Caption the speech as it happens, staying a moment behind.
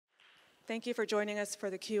Thank you for joining us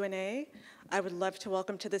for the Q&A. I would love to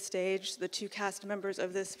welcome to the stage the two cast members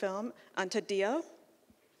of this film, Anta Dio.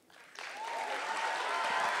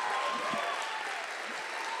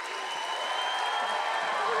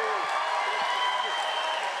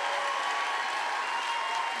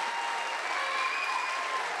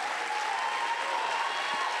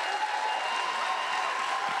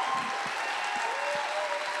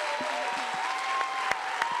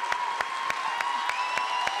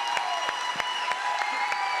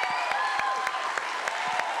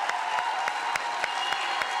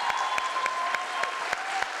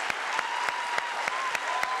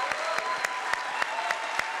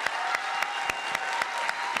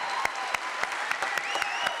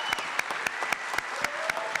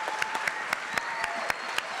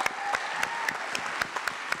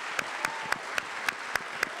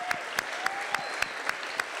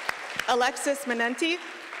 Alexis Menenti.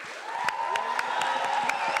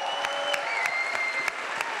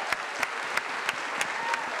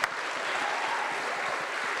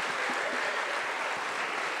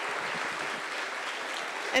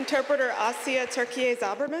 Interpreter Asya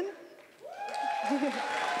Türkiye-Zaberman.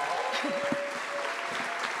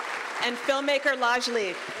 And filmmaker Ladj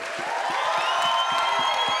Ly.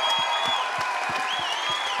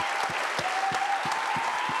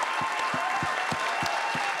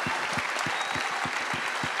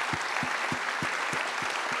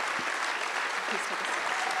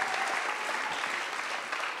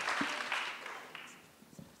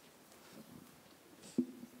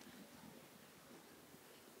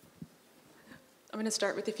 I'm going to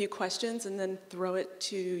start with a few questions and then throw it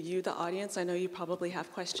to you, the audience. I know you probably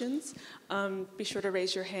have questions. Be sure to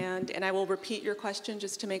raise your hand, and I will repeat your question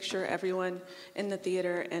just to make sure everyone in the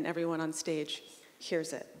theater and everyone on stage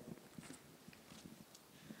hears it.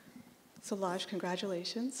 So Ladj,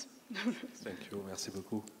 congratulations. Thank you, merci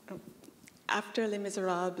beaucoup. After Les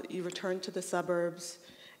Misérables, you return to the suburbs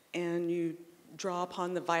and you draw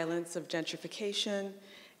upon the violence of gentrification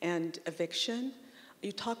and eviction.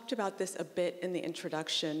 You talked about this a bit in the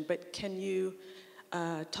introduction, but can you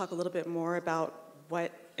talk a little bit more about what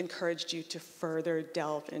encouraged you to further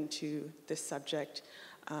delve into this subject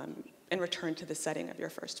and return to the setting of your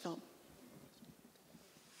first film?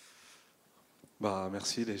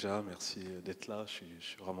 Merci déjà, merci d'être là. Je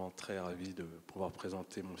suis vraiment très ravi de pouvoir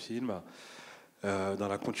présenter mon film. Dans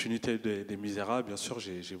la continuité des Misérables, bien sûr,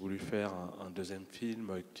 j'ai voulu faire un deuxième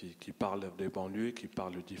film qui parle des banlieues, qui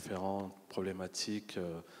parle de différentes problématiques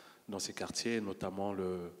dans ces quartiers, notamment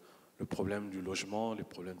le problème du logement, les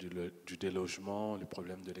problèmes du délogement, les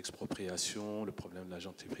problèmes de l'expropriation, le problème de la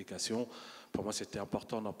gentrification. Pour moi, c'était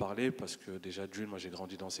important d'en parler parce que déjà, moi, j'ai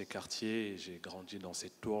grandi dans ces quartiers et j'ai grandi dans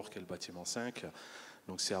cette tour qui est le bâtiment 5.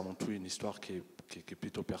 Donc, c'est avant tout une histoire qui est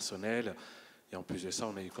plutôt personnelle. Et en plus de ça,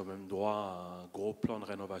 on a eu quand même droit à un gros plan de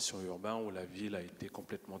rénovation urbain où la ville a été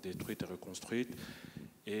complètement détruite et reconstruite.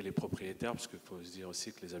 Et les propriétaires, parce qu'il faut se dire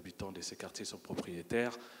aussi que les habitants de ces quartiers sont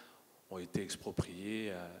propriétaires, ont été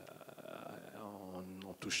expropriés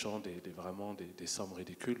en touchant vraiment des sommes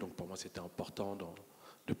ridicules. Donc pour moi, c'était important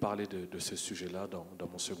de parler de ce sujet-là dans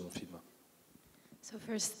mon second film. So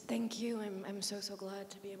first, thank you. I'm so glad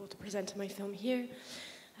to be able to present my film here.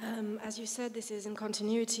 As you said, this is in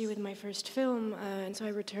continuity with my first film, and so I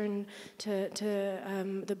returned to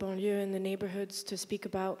the banlieue and the neighborhoods to speak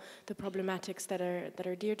about the problematics that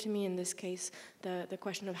are dear to me. In this case, the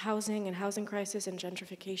question of housing and housing crisis and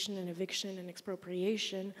gentrification and eviction and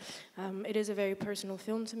expropriation. It is a very personal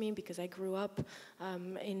film to me because I grew up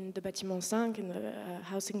in the Bâtiment 5, in the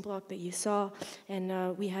housing block that you saw,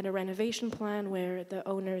 and we had a renovation plan where the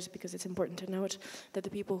owners, because it's important to note that the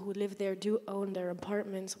people who live there do own their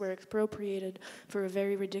apartments, were expropriated for a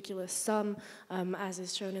very ridiculous sum, as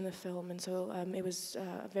is shown in the film. And so it was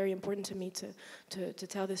very important to me to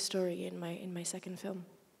tell this story in my second film.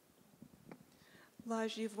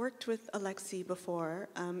 Ladj, you've worked with Alexi before,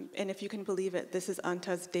 and if you can believe it, this is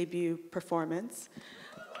Anta's debut performance.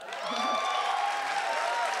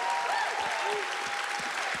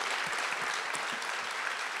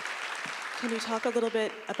 Can you talk a little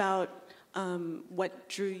bit about what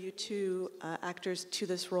drew you two actors to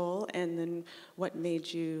this role, and then what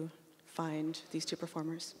made you find these two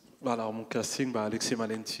performers? Alors mon casting, Alexis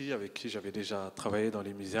Menenti, avec qui j'avais déjà travaillé dans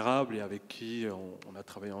Les Misérables et avec qui on a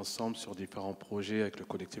travaillé ensemble sur différents projets avec le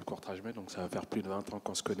collectif Courtrage-Met, donc ça va faire plus de 20 ans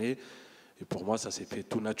qu'on se connaît. Et pour moi, ça s'est fait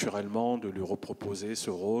tout naturellement de lui reproposer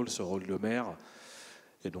ce rôle de maire.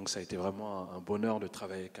 Et donc ça a été vraiment un bonheur de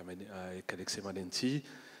travailler avec Alexis Menenti.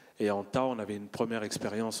 Et en tas, on avait une première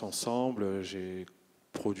expérience ensemble. J'ai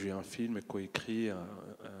produit un film et coécrit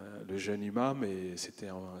le jeune imam, et c'était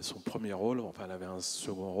son premier rôle, enfin elle avait un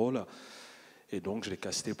second rôle, et donc je l'ai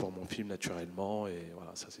casté pour mon film naturellement, et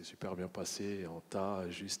voilà, ça s'est super bien passé, et Anta,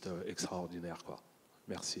 juste extraordinaire, quoi.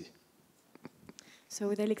 Merci. So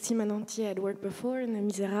with Alexis Mananti, I'd worked before in Les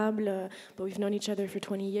Misérables, but we've known each other for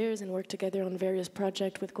 20 years and worked together on various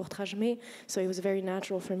projects with Courtrajmé. So it was very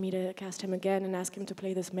natural for me to cast him again and ask him to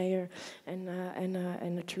play this mayor, and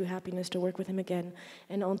a true happiness to work with him again.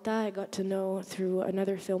 And Anta, I got to know through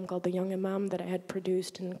another film called The Young Imam that I had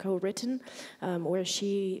produced and co-written, where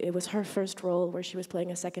it was her first role, where she was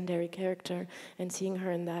playing a secondary character, and seeing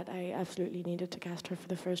her in that, I absolutely needed to cast her for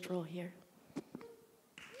the first role here.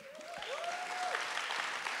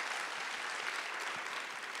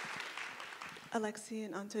 Alexi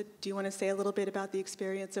and Anta, do you want to say a little bit about the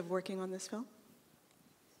experience of working on this film?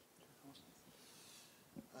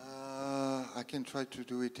 I can try to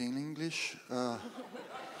do it in English.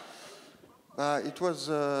 It was,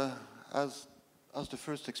 as the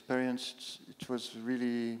first experience, it was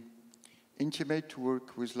really intimate to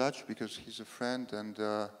work with Ladj because he's a friend,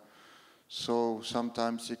 and so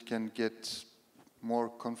sometimes it can get more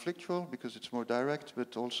conflictual because it's more direct,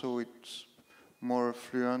 but also it's more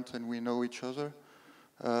fluent and we know each other.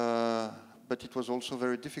 But it was also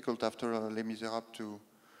very difficult after Les Misérables to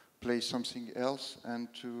play something else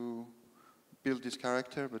and to build this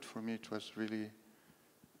character. But for me it was really,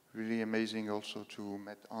 really amazing also to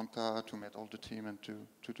meet Anta, to meet all the team, and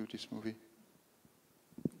to do this movie.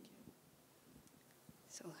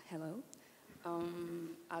 So, hello.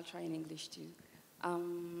 I'll try in English too.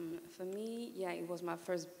 For me, yeah, it was my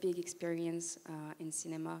first big experience in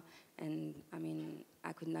cinema, and I mean,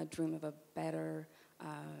 I could not dream of a better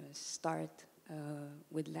start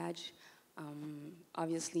with Ladj.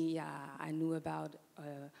 Obviously, I knew about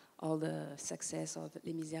all the success of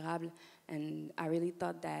Les Misérables, and I really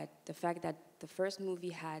thought that the fact that the first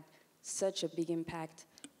movie had such a big impact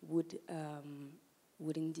would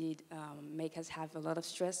indeed make us have a lot of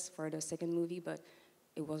stress for the second movie, but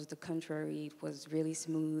it was the contrary. It was really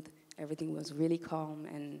smooth, everything was really calm,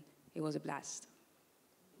 and it was a blast.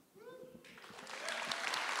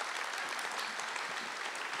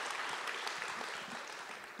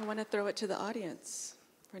 I want to throw it to the audience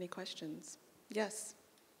for any questions. Yes?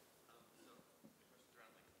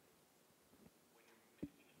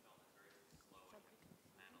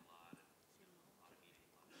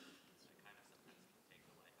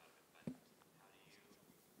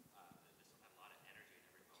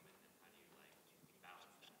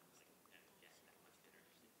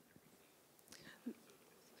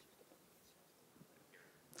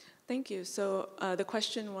 Thank you. So the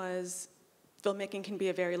question was, filmmaking can be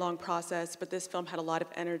a very long process, but this film had a lot of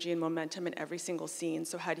energy and momentum in every single scene.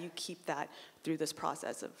 So how do you keep that through this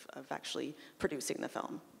process of actually producing the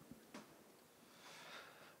film?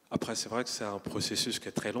 Après, c'est vrai que c'est un processus qui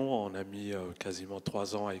est très long. On a mis quasiment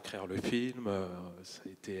 3 ans à écrire le film. Ça a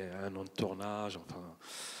été 1 an de tournage. Enfin,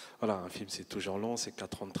 voilà, un film, c'est toujours long. C'est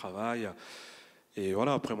 4 ans de travail. Et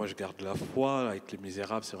voilà, après, moi, je garde la foi. Avec Les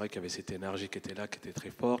Misérables, c'est vrai qu'il y avait cette énergie qui était là, qui était très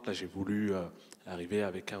forte. Là, j'ai voulu arriver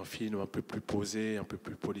avec un film un peu plus posé, un peu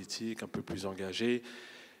plus politique, un peu plus engagé.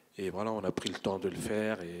 Et voilà, on a pris le temps de le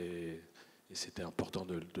faire. Et c'était important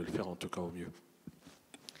de le faire, en tout cas, au mieux.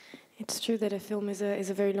 It's true that a film is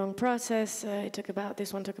a very long process.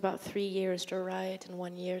 This one took about 3 years to write and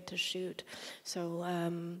 1 year to shoot. So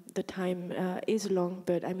the time is long,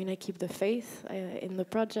 but I mean, I keep the faith in the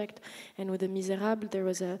project. And with Les Misérables, there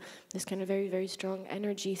was this kind of very, very strong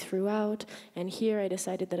energy throughout. And here I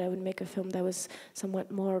decided that I would make a film that was somewhat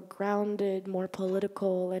more grounded, more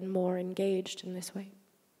political, and more engaged in this way.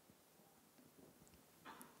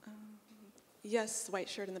 Yes, white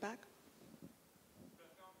shirt in the back.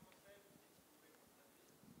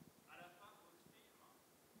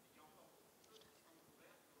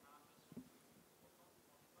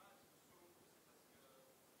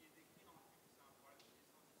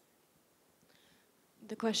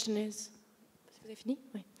 The question is,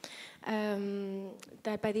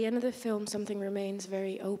 that by the end of the film, something remains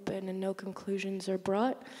very open and no conclusions are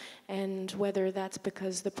brought, and whether that's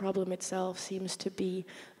because the problem itself seems to be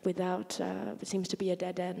a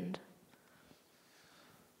dead end.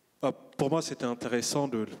 Pour moi, c'était intéressant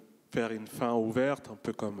de faire une fin ouverte, un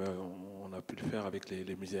peu comme on a pu le faire avec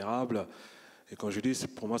Les Misérables. Et quand je dis,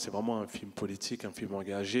 pour moi, c'est vraiment un film politique, un film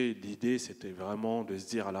engagé. L'idée, c'était vraiment de se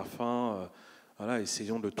dire à la fin... Voilà,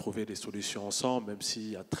 essayons de trouver des solutions ensemble, même s'il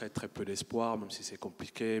y a très très peu d'espoir, même si c'est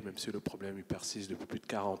compliqué, même si le problème il persiste depuis plus de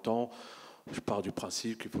 40 ans. Je pars du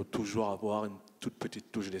principe qu'il faut toujours avoir une toute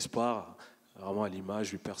petite touche d'espoir. vraiment à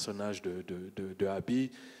l'image du personnage de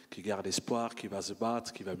Abby, qui garde espoir, qui va se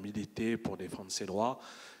battre, qui va militer pour défendre ses droits.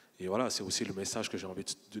 Et voilà, c'est aussi le message que j'ai envie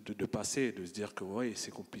de passer, de se dire que oui,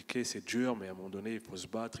 c'est compliqué, c'est dur, mais à un moment donné, il faut se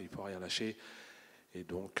battre, il ne faut rien lâcher. Et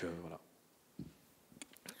donc, voilà.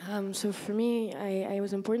 So for me, it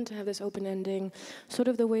was important to have this open ending, sort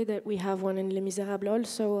of the way that we have one in Les Misérables,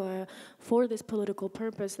 also for this political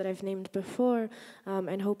purpose that I've named before,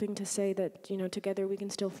 and hoping to say that, you know, together we can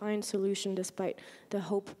still find solution despite the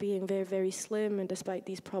hope being very, very slim, and despite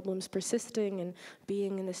these problems persisting and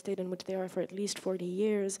being in the state in which they are for at least 40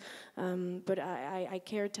 years. But I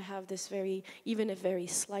cared to have this very, even if very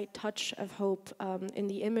slight touch of hope in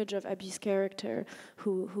the image of Abby's character,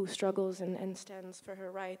 who struggles and stands for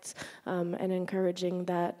her rights. And encouraging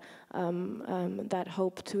that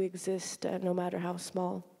hope to exist, no matter how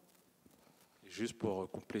small. Juste pour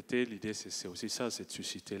compléter, l'idée c'est aussi ça, c'est de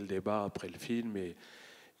susciter le débat après le film et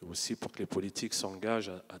aussi pour que les politiques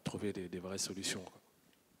s'engagent à trouver des vraies solutions.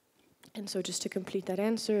 And so just to complete that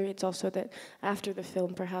answer, it's also that after the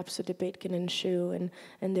film, perhaps a debate can ensue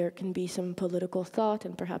and there can be some political thought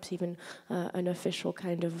and perhaps even an official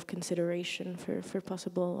kind of consideration for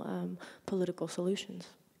possible political solutions.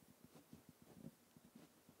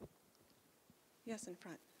 Yes, in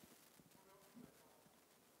front.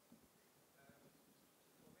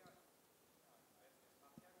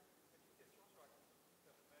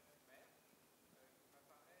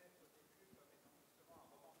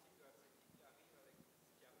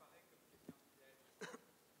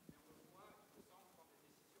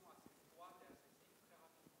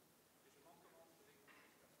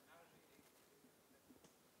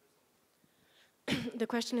 The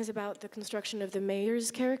question is about the construction of the mayor's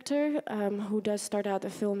character, who does start out the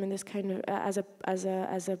film in this kind of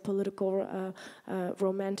as a political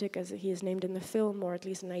romantic, as he is named in the film, or at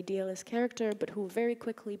least an idealist character, but who very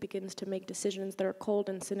quickly begins to make decisions that are cold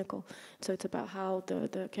and cynical. So it's about how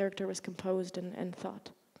the character was composed and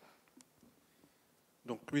thought.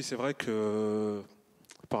 Donc oui, c'est vrai que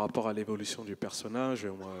par rapport à l'évolution du personnage,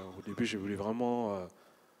 moi, au début, j'ai voulu vraiment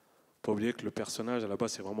pas oublier que le personnage, à la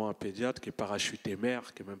base, c'est vraiment un pédiatre qui est parachuté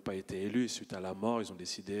maire, qui n'a même pas été élu. Suite à la mort, ils ont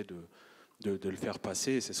décidé de le faire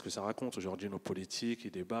passer. C'est ce que ça raconte. Aujourd'hui, nos politiques, ils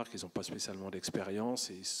débarquent, ils n'ont pas spécialement d'expérience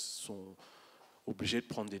et ils sont obligés de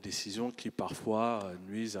prendre des décisions qui, parfois,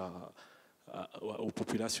 nuisent aux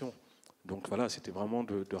populations. Donc voilà, c'était vraiment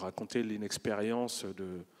de raconter l'inexpérience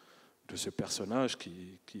de ce personnage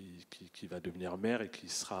qui va devenir maire et qui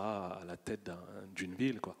sera à la tête d'une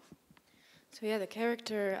ville, quoi. So yeah, the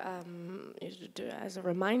character, as a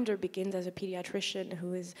reminder, begins as a pediatrician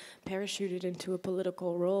who is parachuted into a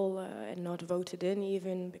political role and not voted in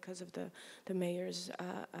even because of the mayor's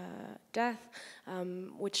death,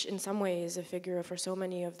 which in some ways is a figure for so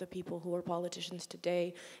many of the people who are politicians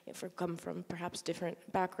today, come from perhaps different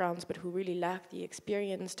backgrounds, but who really lack the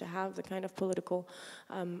experience to have the kind of political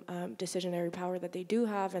decisionary power that they do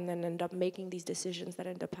have, and then end up making these decisions that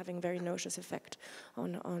end up having very noxious effect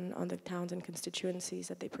on the towns and constituencies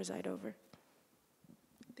that they preside over.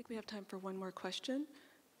 I think we have time for one more question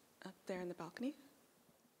up there in the balcony.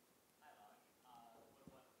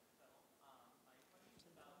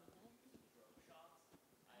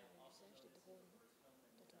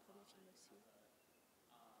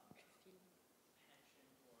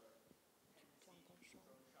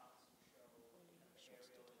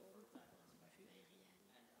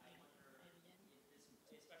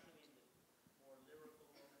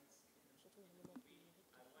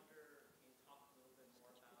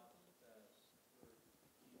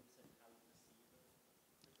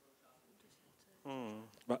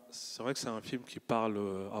 C'est vrai que c'est un film qui parle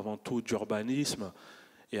avant tout d'urbanisme,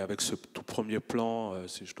 et avec ce tout premier plan,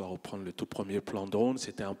 si je dois reprendre le tout premier plan drone,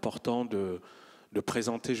 c'était important de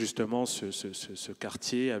présenter justement ce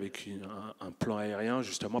quartier avec un plan aérien,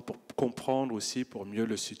 justement pour comprendre aussi, pour mieux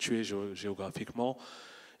le situer géographiquement.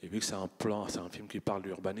 Et vu que c'est un film qui parle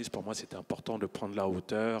d'urbanisme, pour moi c'était important de prendre la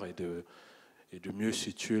hauteur et de mieux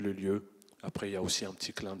situer le lieu. Après, il y a aussi un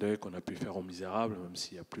petit clin d'œil qu'on a pu faire aux Misérables, même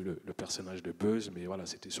s'il n'y a plus le personnage de Buzz, mais voilà,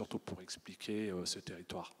 c'était surtout pour expliquer ce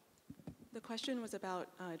territoire. The question was about,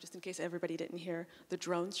 just in case everybody didn't hear, the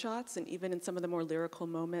drone shots, and even in some of the more lyrical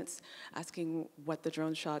moments, asking what the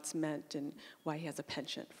drone shots meant and why he has a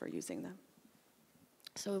penchant for using them.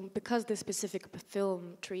 So because this specific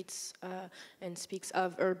film treats and speaks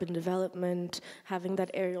of urban development, having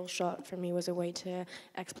that aerial shot for me was a way to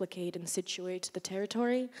explicate and situate the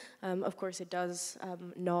territory. Of course, it does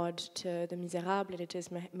nod to the Misérables, and it is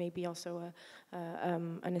maybe also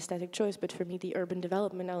an aesthetic choice, but for me the urban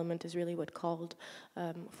development element is really what called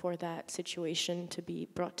for that situation to be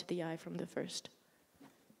brought to the eye from the first.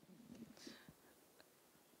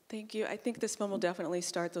 Thank you. I think this film will definitely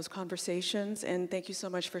start those conversations, and thank you so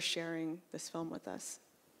much for sharing this film with us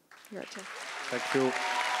here at TIFF. Thank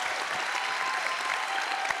you.